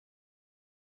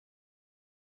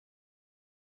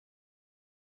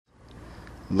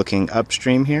Looking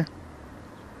upstream here.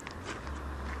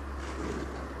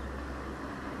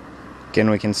 Again,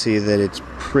 we can see that it's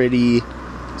pretty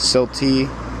silty,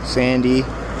 sandy,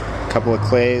 a couple of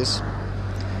clays.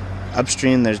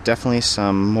 Upstream there's definitely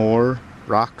some more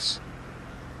rocks.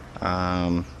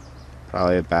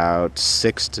 Probably about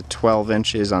 6 to 12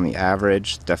 inches on the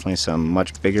average. Definitely some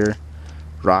much bigger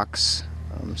rocks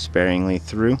sparingly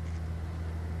through.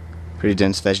 Pretty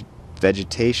dense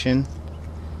vegetation.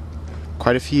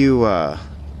 Quite a few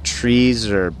trees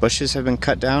or bushes have been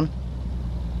cut down.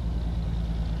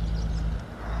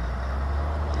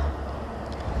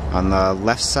 On the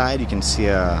left side you can see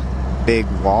a big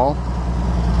wall.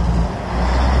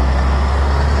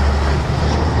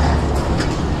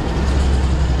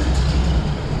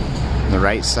 On the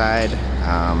right side,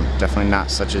 definitely not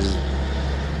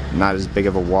as big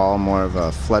of a wall, more of a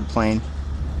floodplain.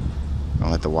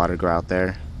 I'll let the water go out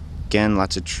there. Again,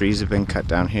 lots of trees have been cut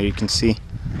down here, you can see.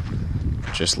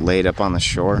 Just laid up on the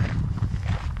shore.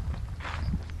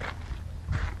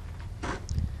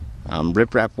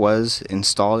 Riprap was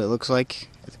installed, it looks like,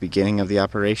 at the beginning of the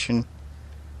operation.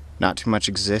 Not too much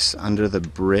exists under the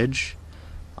bridge.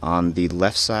 On the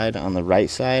left side, on the right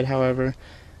side, however,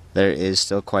 there is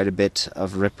still quite a bit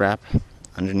of riprap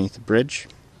underneath the bridge.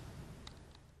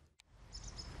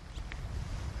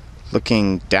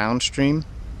 Looking downstream,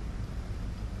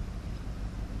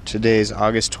 today's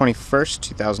August 21st,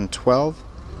 2012.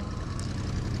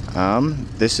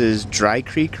 This is Dry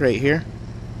Creek right here,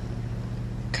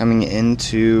 coming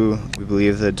into, we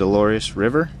believe, the Dolores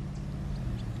River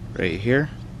right here.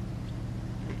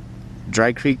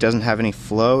 Dry Creek doesn't have any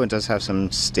flow. It does have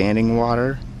some standing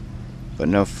water, but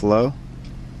no flow.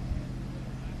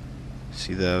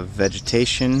 See the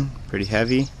vegetation, pretty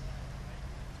heavy.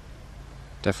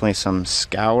 Definitely some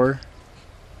scour.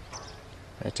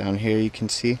 Right down here you can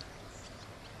see.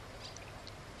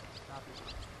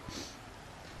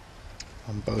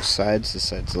 On both sides. This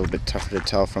side's a little bit tougher to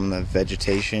tell from the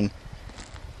vegetation.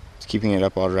 It's keeping it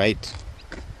up all right.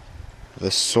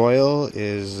 The soil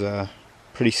is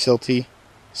pretty silty,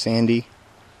 sandy,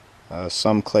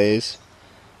 some clays.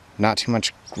 Not too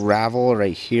much gravel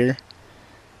right here.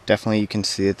 Definitely you can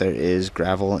see that there is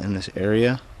gravel in this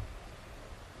area.